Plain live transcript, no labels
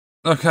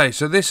Okay,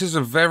 so this is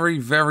a very,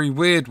 very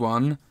weird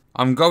one.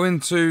 I'm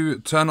going to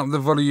turn up the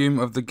volume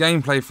of the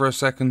gameplay for a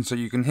second so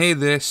you can hear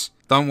this.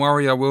 Don't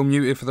worry, I will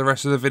mute it for the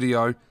rest of the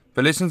video.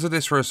 But listen to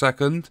this for a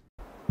second.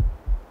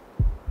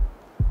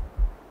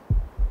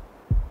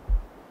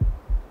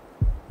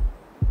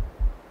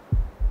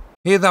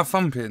 Hear that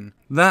thumping?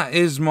 That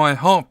is my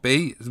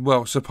heartbeat,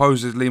 well,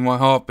 supposedly my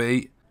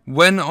heartbeat.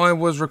 When I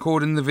was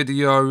recording the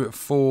video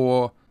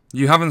for...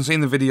 You haven't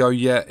seen the video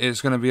yet,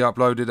 it's going to be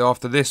uploaded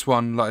after this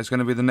one, like it's going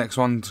to be the next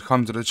one to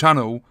come to the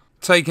channel.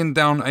 Taking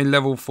down a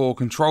level 4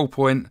 control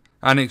point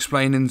and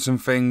explaining some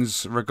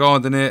things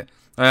regarding it.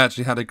 I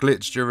actually had a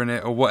glitch during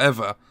it or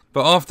whatever.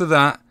 But after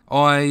that,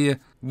 I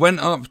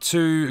went up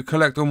to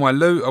collect all my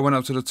loot. I went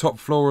up to the top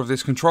floor of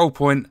this control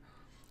point.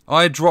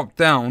 I dropped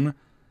down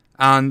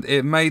and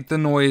it made the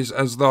noise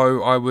as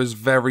though I was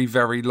very,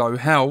 very low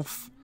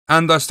health.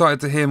 And I started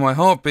to hear my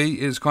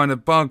heartbeat. It's kind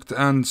of bugged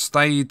and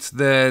stayed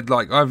there.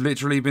 Like, I've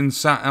literally been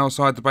sat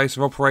outside the base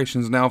of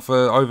operations now for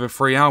over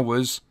 3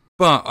 hours.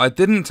 But I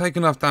didn't take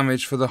enough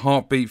damage for the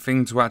heartbeat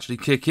thing to actually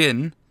kick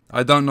in.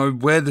 I don't know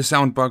where the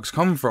sound bugs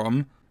come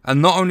from.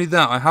 And not only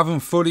that, I haven't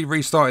fully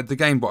restarted the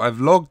game, but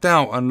I've logged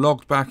out and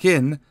logged back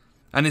in.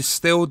 And it's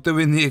still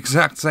doing the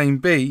exact same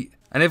beat.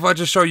 And if I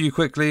just show you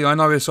quickly, I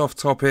know it's off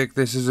topic,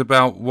 this is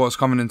about what's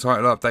coming in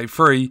Title Update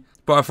 3,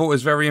 but I thought it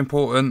was very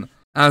important,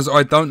 as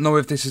I don't know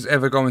if this is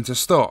ever going to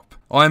stop.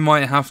 I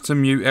might have to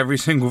mute every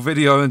single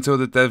video until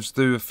the devs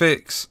do a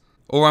fix,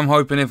 or I'm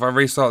hoping if I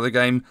restart the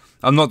game,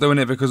 I'm not doing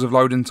it because of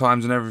loading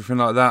times and everything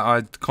like that,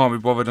 I can't be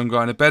bothered, I'm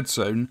going to bed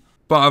soon.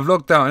 But I've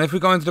logged out, and if we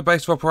go into the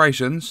base of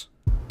operations,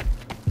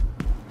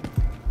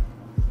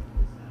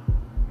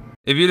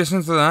 if you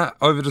listen to that,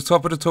 over the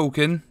top of the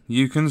talking,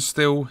 you can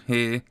still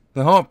hear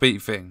the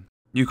heartbeat thing.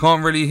 You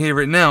can't really hear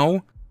it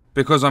now,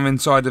 because I'm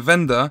inside the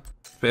vendor,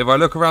 but if I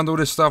look around all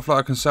this stuff, like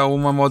I can sell all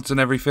my mods and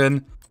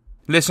everything,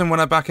 listen when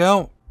I back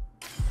out.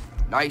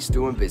 Nice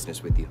doing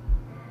business with you.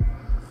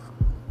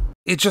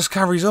 It just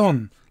carries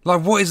on.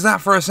 Like, what is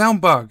that for a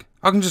sound bug?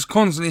 I can just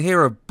constantly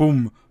hear a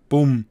boom,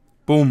 boom,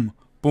 boom,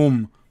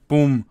 boom,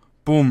 boom,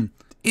 boom.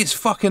 It's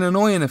fucking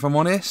annoying if I'm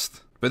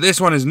honest. But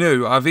this one is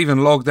new. I've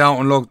even logged out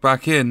and logged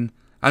back in,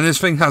 and this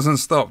thing hasn't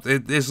stopped.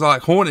 It's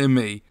like haunting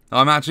me.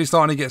 I'm actually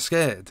starting to get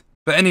scared.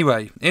 But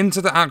anyway, into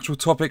the actual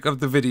topic of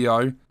the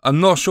video. I'm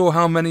not sure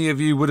how many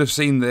of you would have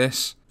seen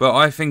this, but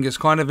I think it's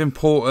kind of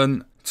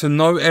important to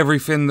know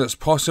everything that's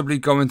possibly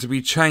going to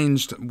be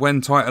changed when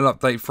Title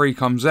Update 3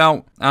 comes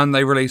out and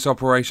they release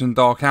Operation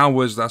Dark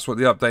Hours. That's what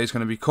the update is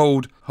going to be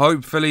called.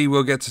 Hopefully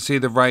we'll get to see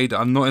the raid,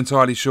 I'm not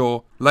entirely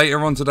sure.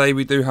 Later on today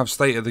we do have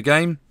State of the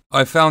Game.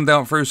 I found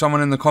out through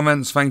someone in the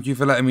comments, thank you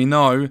for letting me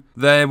know,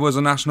 there was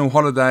a national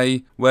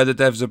holiday where the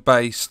devs are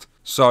based,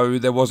 so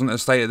there wasn't a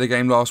State of the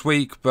Game last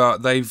week,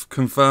 but they've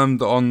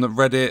confirmed on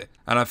Reddit,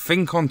 and I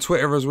think on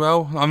Twitter as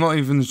well, I'm not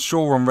even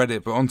sure on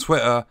Reddit, but on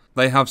Twitter,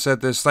 they have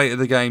said there's State of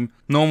the Game,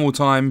 normal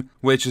time,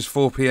 which is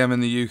 4 PM in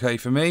the UK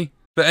for me.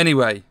 But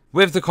anyway,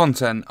 with the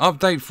content,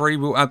 Update 3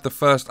 will add the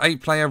first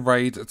 8-player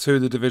raid to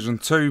the Division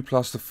 2,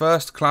 plus the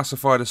first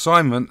classified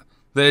assignment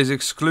that is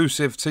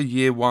exclusive to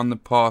Year 1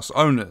 pass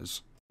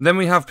owners. Then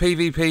we have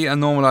PvP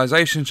and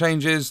normalization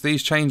changes.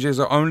 These changes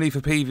are only for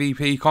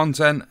PvP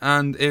content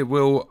and it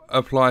will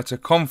apply to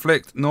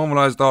Conflict,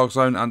 Normalized Dark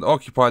Zone and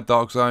Occupied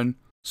Dark Zone.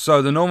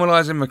 So the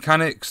normalizing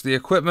mechanics, the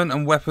equipment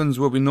and weapons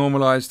will be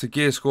normalized to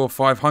gear score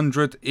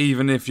 500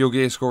 even if your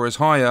gear score is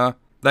higher.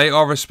 They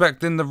are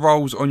respecting the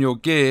rolls on your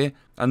gear,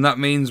 and that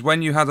means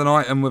when you had an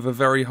item with a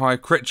very high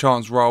crit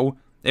chance roll,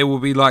 it will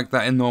be like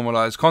that in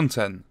normalized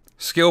content.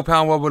 Skill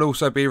power will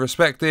also be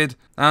respected,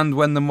 and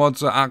when the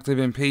mods are active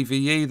in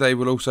PvE, they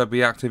will also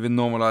be active in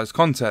normalized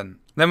content.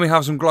 Then we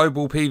have some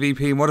global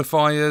PvP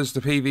modifiers.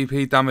 The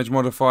PvP damage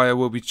modifier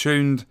will be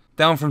tuned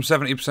down from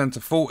 70% to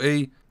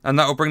 40%, and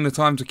that will bring the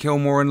time to kill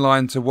more in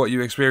line to what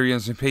you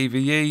experience in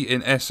PvE.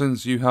 In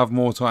essence, you have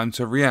more time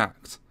to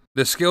react.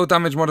 The skill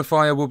damage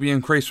modifier will be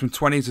increased from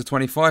 20 to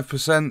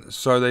 25%,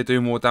 so they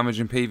do more damage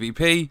in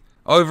PvP.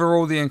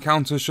 Overall, the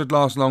encounters should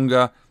last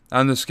longer,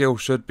 and the skill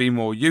should be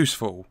more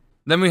useful.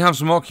 Then we have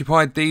some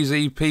Occupied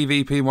DZ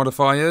PvP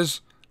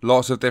modifiers,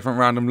 lots of different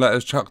random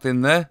letters chucked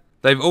in there.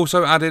 They've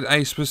also added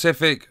a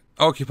specific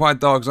Occupied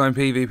Dark Zone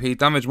PvP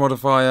damage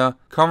modifier.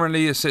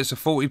 Currently it sits at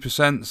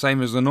 40%,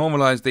 same as the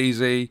normalized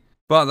DZ,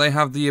 but they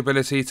have the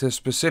ability to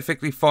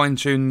specifically fine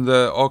tune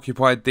the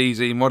Occupied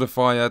DZ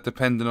modifier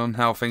depending on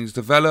how things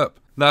develop.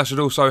 That should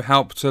also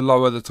help to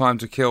lower the time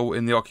to kill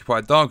in the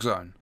Occupied Dark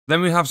Zone.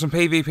 Then we have some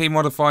PvP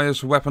modifiers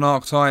for weapon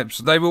archetypes.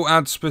 They will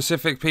add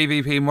specific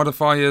PvP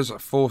modifiers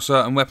for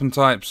certain weapon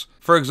types.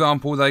 For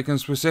example, they can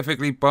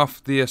specifically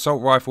buff the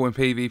assault rifle in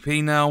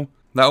PvP now.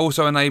 That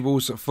also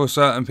enables for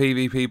certain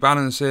PvP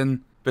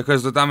balancing,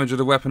 because the damage of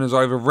the weapon is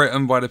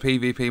overwritten by the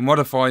PvP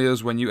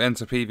modifiers when you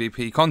enter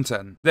PvP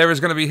content. There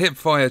is going to be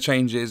hipfire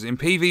changes. In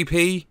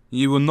PvP,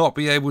 you will not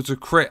be able to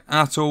crit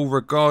at all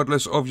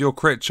regardless of your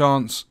crit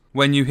chance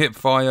when you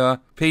hipfire.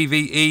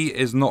 PvE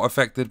is not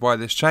affected by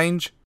this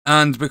change.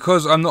 And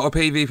because I'm not a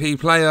PvP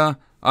player,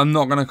 I'm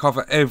not going to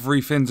cover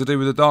everything to do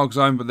with the Dark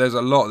Zone, but there's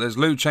a lot. There's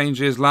loot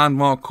changes,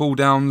 landmark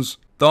cooldowns,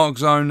 Dark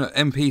Zone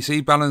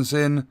NPC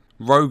balancing,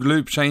 rogue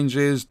loop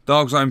changes,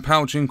 Dark Zone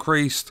pouch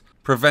increased,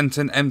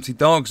 preventing empty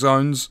Dark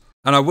Zones.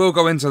 And I will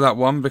go into that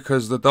one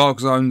because the Dark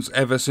Zones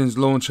ever since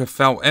launch have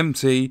felt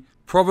empty,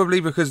 probably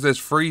because there's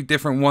 3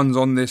 different ones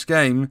on this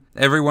game.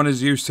 Everyone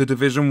is used to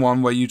Division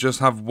 1 where you just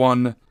have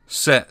one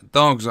set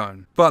Dark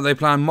Zone. But they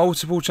plan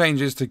multiple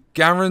changes to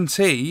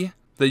guarantee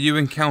that you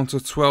encounter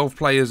 12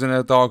 players in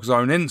a Dark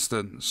Zone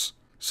instance.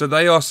 So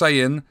they are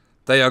saying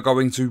they are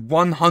going to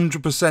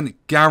 100%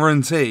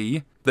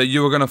 guarantee that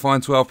you are going to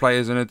find 12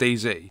 players in a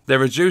DZ. They're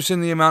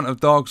reducing the amount of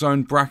Dark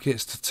Zone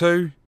brackets to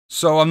 2.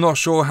 So I'm not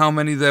sure how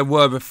many there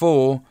were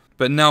before,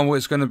 but now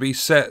it's going to be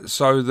set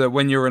so that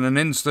when you're in an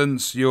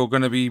instance, you're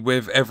going to be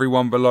with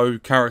everyone below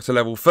character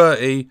level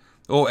 30,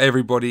 or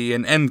everybody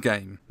in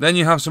endgame. Then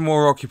you have some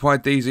more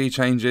occupied DZ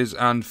changes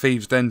and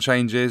Thieves' Den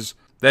changes.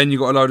 Then you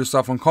got a load of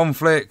stuff on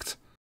conflict.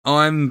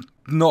 I'm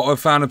not a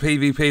fan of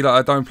PvP, like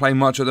I don't play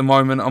much at the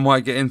moment. I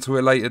might get into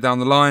it later down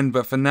the line,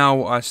 but for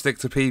now I stick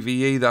to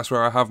PvE, that's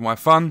where I have my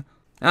fun.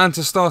 And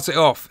to start it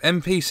off,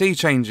 NPC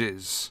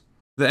changes.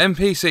 The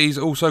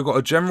NPCs also got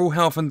a general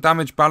health and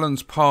damage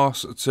balance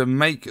pass to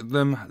make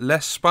them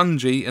less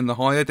spongy in the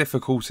higher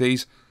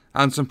difficulties,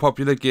 and some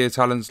popular gear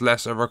talents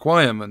less a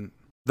requirement.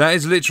 That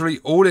is literally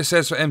all it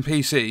says for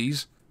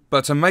NPCs,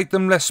 but to make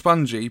them less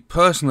spongy,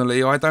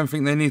 personally I don't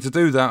think they need to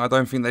do that, I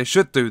don't think they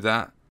should do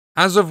that.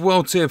 As of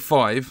World Tier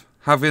 5,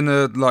 having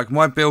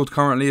my build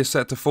currently is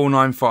set to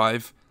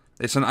 495.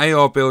 It's an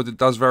AR build, it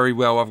does very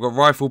well. I've got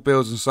rifle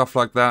builds and stuff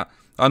like that.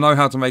 I know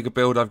how to make a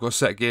build, I've got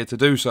set gear to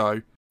do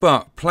so.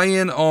 But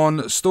playing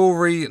on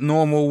story,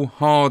 normal,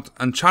 hard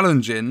and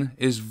challenging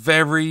is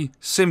very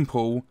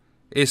simple.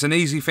 It's an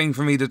easy thing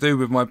for me to do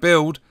with my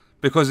build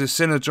because it's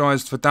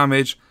synergized for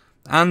damage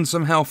and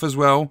some health as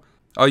well.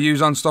 I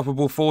use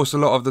Unstoppable Force a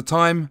lot of the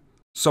time,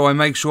 so I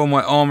make sure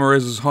my armor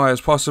is as high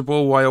as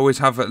possible. I always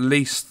have at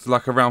least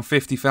like around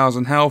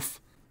 50,000 health.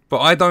 But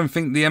I don't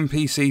think the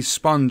NPCs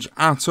sponge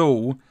at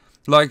all.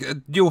 Like,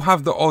 you'll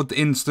have the odd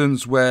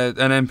instance where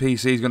an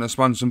NPC is going to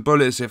sponge some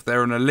bullets if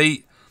they're an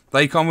elite.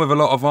 They come with a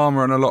lot of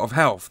armor and a lot of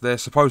health. They're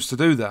supposed to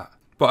do that.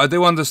 But I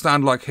do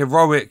understand, like,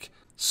 heroic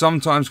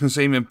sometimes can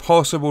seem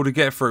impossible to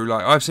get through.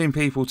 Like, I've seen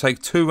people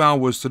take 2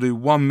 hours to do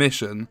one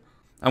mission,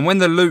 and when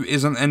the loot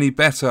isn't any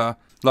better,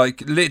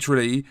 like,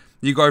 literally,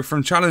 you go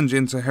from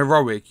challenging to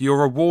heroic,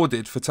 you're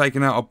rewarded for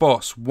taking out a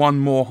boss, one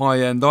more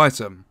high-end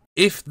item.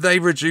 If they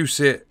reduce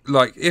it,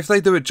 like, if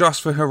they do it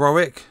just for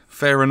heroic,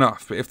 fair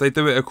enough. But if they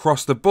do it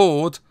across the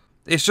board,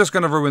 it's just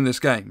going to ruin this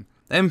game.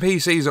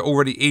 NPCs are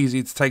already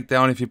easy to take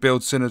down if your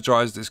build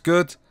synergized is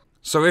good.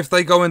 So if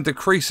they go and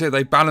decrease it,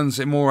 they balance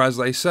it more as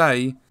they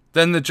say,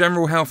 then the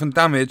general health and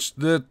damage,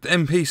 the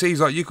NPCs,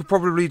 like, you could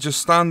probably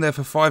just stand there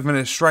for 5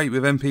 minutes straight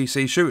with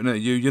NPC shooting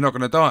at you, you're not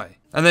going to die.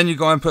 And then you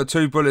go and put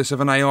 2 bullets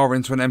of an AR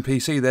into an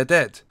NPC, they're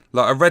dead.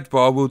 Like, a red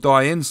bar will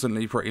die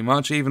instantly pretty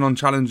much, even on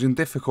challenging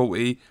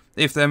difficulty,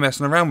 if they're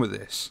messing around with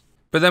this.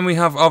 But then we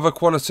have other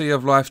quality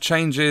of life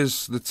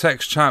changes. The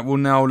text chat will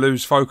now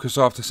lose focus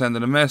after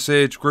sending a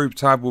message. Group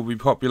tab will be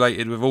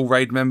populated with all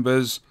raid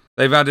members.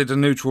 They've added a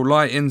neutral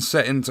lighting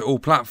setting to all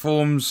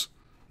platforms.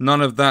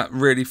 None of that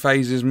really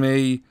phases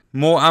me.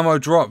 More ammo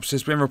drops.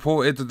 It's been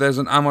reported that there's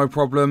an ammo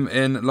problem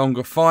in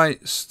longer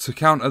fights. To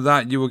counter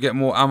that, you will get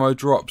more ammo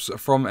drops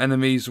from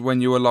enemies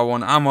when you are low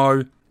on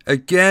ammo.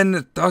 Again,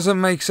 it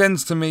doesn't make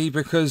sense to me,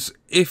 because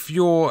if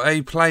you're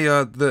a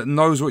player that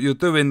knows what you're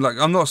doing, like,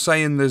 I'm not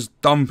saying there's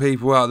dumb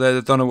people out there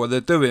that don't know what they're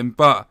doing,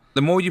 but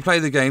the more you play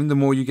the game, the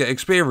more you get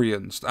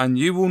experienced, and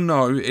you will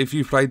know if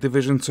you've played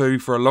Division 2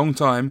 for a long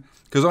time,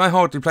 because I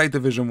hardly played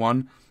Division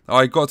 1.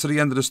 I got to the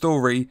end of the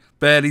story,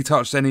 barely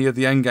touched any of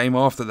the endgame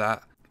after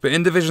that. But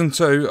in Division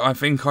 2, I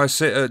think I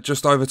sit at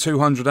just over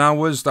 200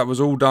 hours. That was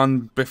all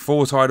done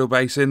before Tidal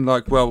Basing.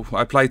 Like, well,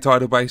 I played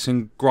Tidal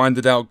Basing,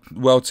 grinded out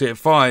World Tier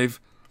 5.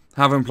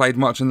 Haven't played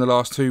much in the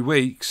last 2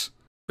 weeks.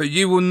 But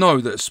you will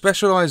know that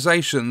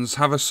specializations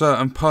have a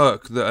certain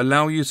perk that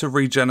allow you to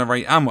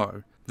regenerate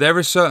ammo. There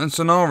are certain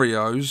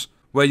scenarios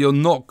where you're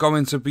not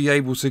going to be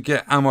able to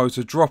get ammo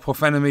to drop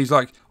off enemies.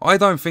 Like, I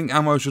don't think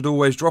ammo should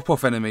always drop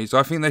off enemies.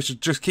 I think they should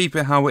just keep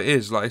it how it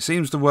is. Like, it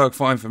seems to work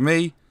fine for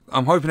me.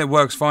 I'm hoping it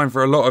works fine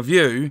for a lot of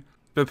you,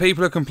 but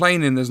people are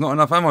complaining there's not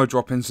enough ammo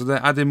dropping, so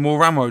they're adding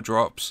more ammo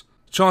drops.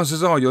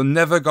 Chances are you're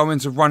never going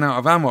to run out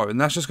of ammo, and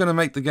that's just going to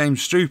make the game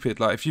stupid.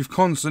 Like, if you've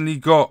constantly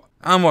got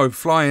ammo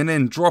flying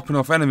in, dropping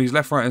off enemies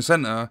left, right and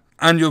centre,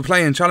 and you're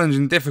playing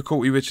challenging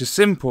difficulty, which is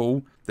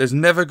simple, there's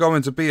never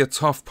going to be a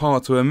tough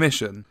part to a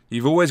mission.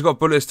 You've always got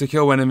bullets to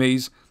kill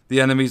enemies,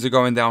 the enemies are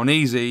going down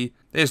easy,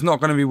 it's not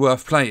going to be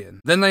worth playing.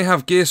 Then they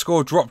have gear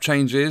score drop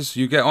changes.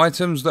 You get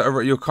items that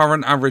are at your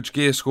current average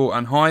gear score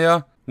and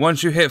higher.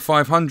 Once you hit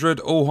 500,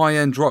 all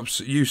high-end drops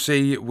you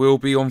see will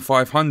be on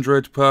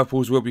 500,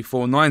 purples will be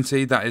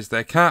 490, that is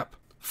their cap.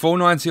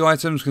 490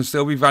 items can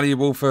still be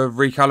valuable for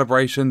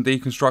recalibration,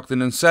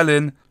 deconstructing and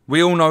selling.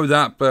 We all know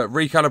that, but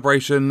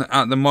recalibration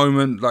at the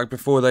moment, like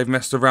before they've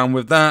messed around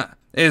with that,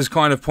 is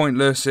kind of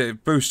pointless.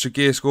 It boosts your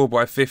gear score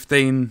by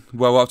 15,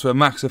 well up to a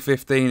max of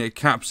 15. It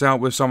caps out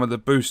with some of the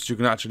boosts you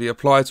can actually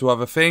apply to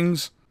other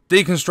things.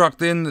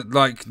 Deconstructing,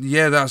 like,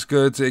 yeah, that's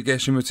good. It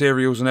gets you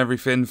materials and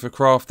everything for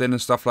crafting and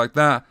stuff like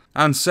that.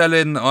 And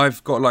selling,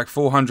 I've got like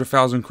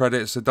 400,000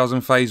 credits. It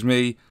doesn't faze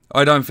me.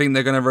 I don't think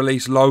they're going to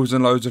release loads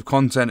and loads of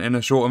content in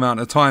a short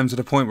amount of time to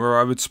the point where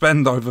I would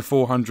spend over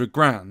 400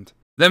 grand.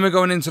 Then we're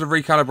going into the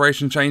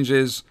recalibration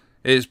changes.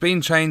 It's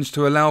been changed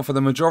to allow for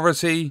the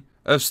majority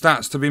of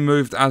stats to be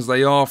moved as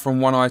they are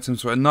from one item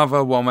to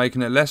another, while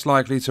making it less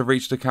likely to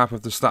reach the cap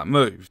of the stat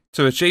moved.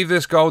 To achieve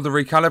this goal, the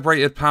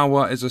recalibrated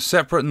power is a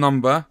separate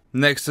number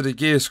next to the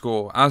gear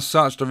score. As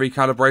such, the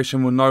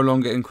recalibration will no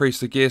longer increase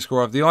the gear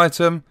score of the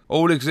item.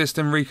 All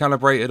existing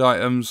recalibrated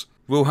items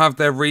will have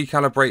their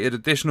recalibrated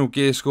additional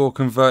gear score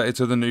converted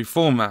to the new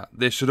format.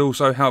 This should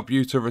also help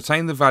you to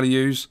retain the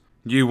values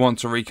you want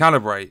to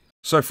recalibrate.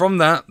 So from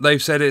that,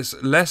 they've said it's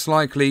less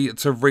likely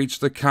to reach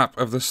the cap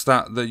of the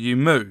stat that you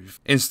move.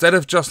 Instead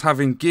of just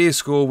having gear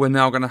score, we're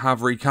now going to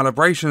have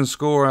recalibration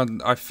score, and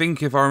I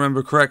think if I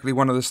remember correctly,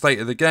 one of the state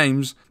of the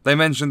games, they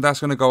mentioned that's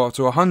going to go up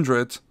to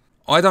 100.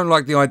 I don't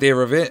like the idea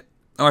of it.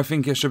 I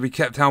think it should be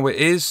kept how it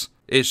is.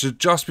 It should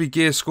just be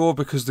gear score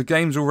because the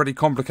game's already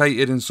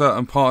complicated in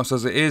certain parts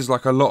as it is,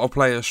 like a lot of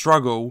players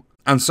struggle,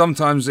 and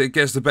sometimes it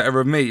gets the better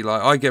of me.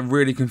 Like, I get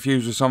really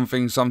confused with some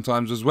things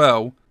sometimes as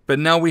well. But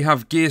now we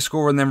have gear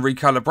score and then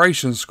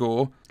recalibration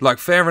score. Like,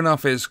 fair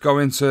enough, it's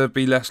going to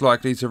be less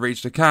likely to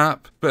reach the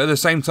cap, but at the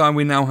same time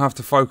we now have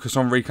to focus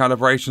on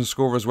recalibration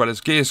score as well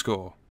as gear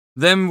score.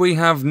 Then we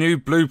have new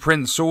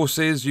blueprint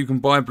sources. You can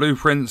buy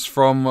blueprints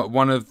from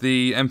one of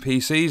the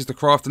NPCs, the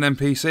crafting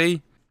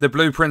NPC. The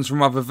blueprints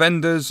from other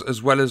vendors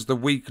as well as the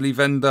weekly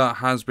vendor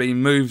has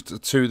been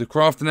moved to the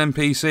crafting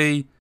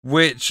NPC,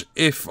 which,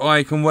 if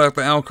I can work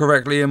that out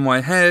correctly in my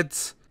head,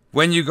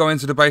 when you go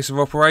into the base of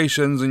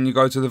operations and you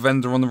go to the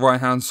vendor on the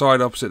right hand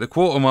side opposite the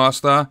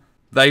quartermaster,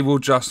 they will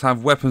just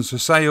have weapons for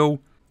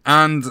sale,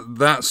 and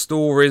that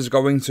store is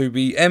going to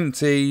be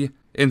empty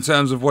in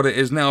terms of what it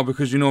is now,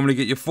 because you normally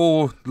get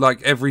your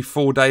every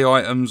 4 day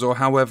items, or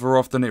however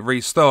often it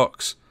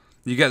restocks.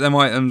 You get them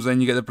items, then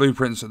you get the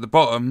blueprints at the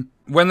bottom.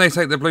 When they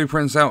take the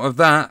blueprints out of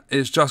that,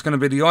 it's just going to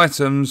be the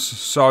items.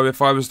 So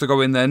if I was to go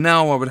in there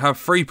now, I would have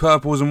 3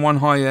 purples and 1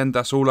 high end.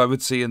 That's all I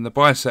would see in the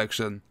buy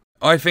section.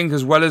 I think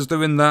as well as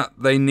doing that,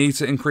 they need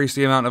to increase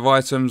the amount of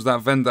items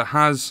that vendor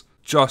has,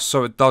 just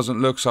so it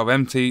doesn't look so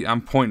empty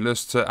and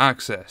pointless to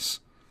access.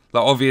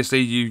 Like, obviously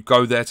you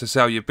go there to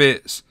sell your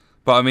bits,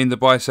 but I mean the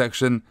buy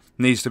section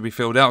needs to be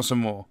filled out some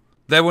more.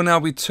 There will now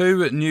be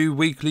 2 new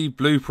weekly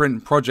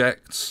blueprint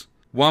projects,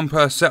 1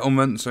 per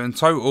settlement, so in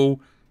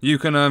total you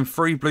can earn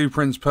 3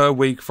 blueprints per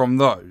week from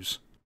those.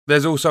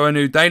 There's also a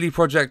new daily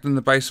project in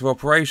the base of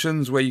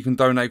operations where you can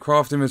donate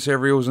crafting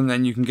materials and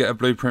then you can get a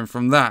blueprint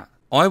from that.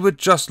 I would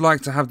just like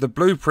to have the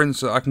blueprints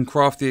so that I can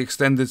craft the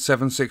extended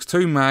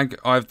 7.62 mag.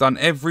 I've done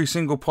every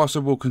single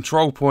possible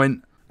control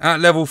point at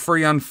level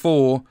 3 and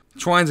 4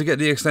 trying to get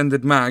the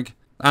extended mag,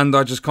 and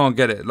I just can't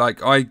get it.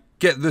 Like, I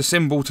get the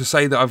symbol to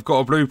say that I've got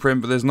a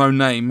blueprint, but there's no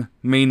name,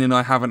 meaning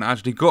I haven't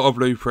actually got a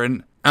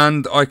blueprint,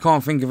 and I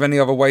can't think of any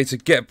other way to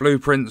get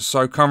blueprints,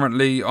 so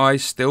currently I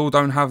still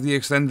don't have the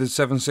extended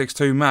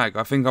 7.62 mag.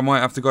 I think I might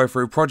have to go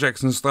through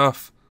projects and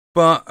stuff.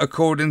 But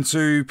according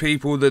to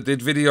people that did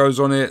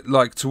videos on it,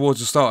 like towards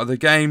the start of the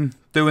game,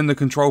 doing the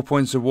control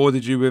points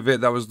awarded you with it.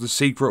 That was the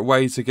secret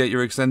way to get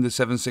your extended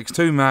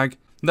 7.62 mag.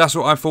 That's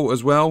what I thought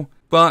as well.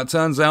 But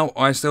turns out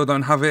I still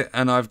don't have it,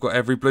 and I've got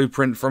every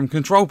blueprint from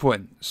control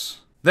points.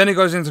 Then it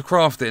goes into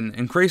crafting.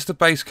 Increase the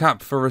base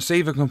cap for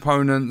receiver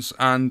components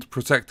and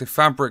protective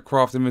fabric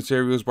crafting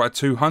materials by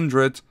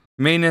 200.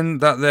 Meaning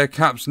that their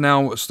caps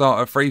now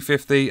start at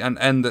 350 and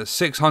end at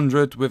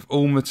 600 with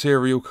all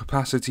material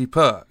capacity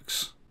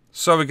perks.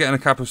 So we're getting a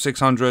cap of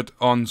 600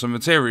 on some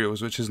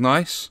materials, which is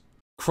nice.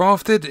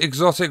 Crafted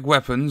exotic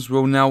weapons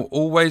will now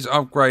always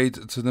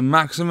upgrade to the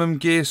maximum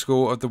gear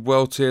score of the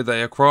world tier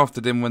they are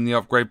crafted in when the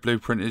upgrade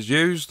blueprint is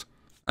used.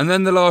 And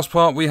then the last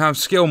part, we have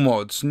skill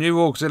mods. New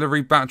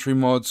auxiliary battery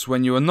mods.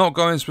 When you are not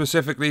going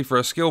specifically for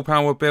a skill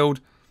power build,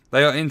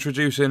 they are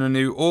introducing a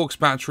new aux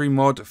battery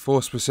mod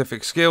for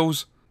specific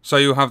skills. So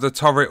you'll have the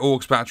turret aux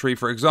battery,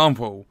 for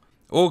example.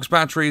 Aux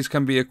batteries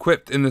can be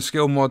equipped in the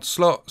skill mod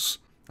slots,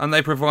 and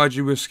they provide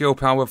you with skill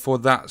power for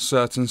that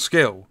certain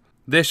skill.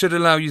 This should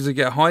allow you to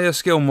get higher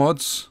skill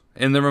mods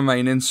in the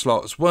remaining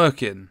slots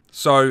working.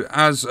 So,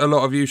 as a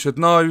lot of you should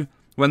know,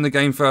 when the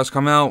game first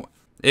came out,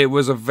 it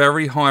was a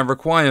very high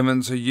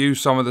requirement to use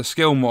some of the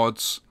skill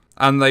mods,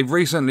 and they've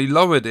recently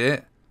lowered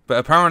it, but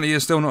apparently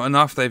it's still not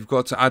enough. They've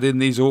got to add in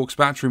these aux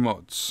battery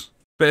mods.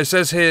 But it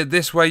says here,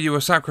 this way you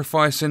are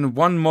sacrificing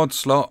 1 mod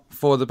slot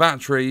for the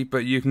battery,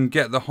 but you can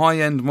get the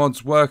high-end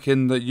mods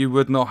working that you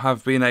would not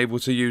have been able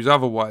to use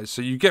otherwise.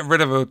 So you get rid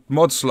of a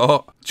mod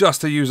slot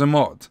just to use a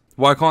mod.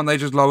 Why can't they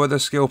just lower the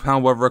skill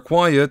power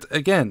required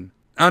again?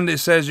 And it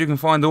says you can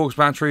find aux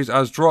batteries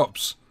as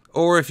drops,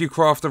 or if you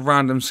craft a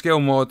random skill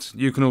mod,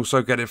 you can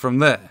also get it from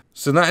there.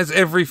 So that is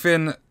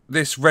everything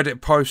this Reddit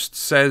post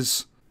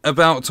says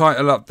about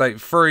Title Update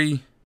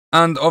 3.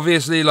 And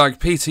obviously, like,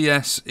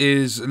 PTS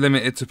is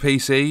limited to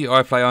PC.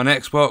 I play on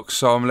Xbox,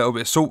 so I'm a little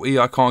bit salty.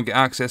 I can't get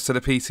access to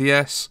the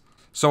PTS,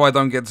 so I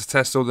don't get to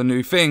test all the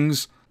new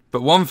things.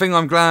 But one thing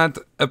I'm glad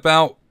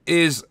about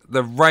is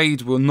the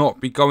raid will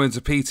not be going to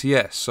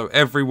PTS, so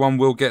everyone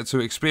will get to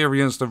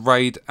experience the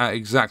raid at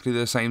exactly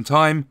the same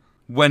time,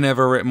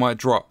 whenever it might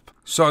drop.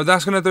 So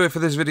that's going to do it for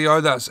this video.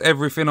 That's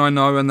everything I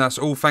know, and that's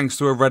all thanks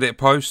to a Reddit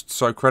post,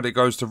 so credit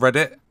goes to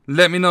Reddit.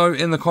 Let me know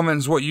in the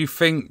comments what you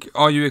think.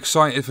 Are you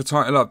excited for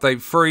Title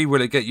Update 3?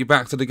 Will it get you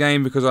back to the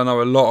game? Because I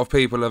know a lot of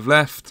people have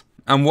left.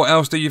 And what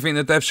else do you think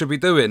the devs should be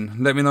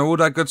doing? Let me know all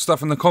that good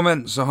stuff in the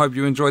comments. I hope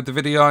you enjoyed the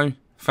video.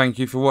 Thank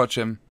you for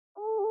watching.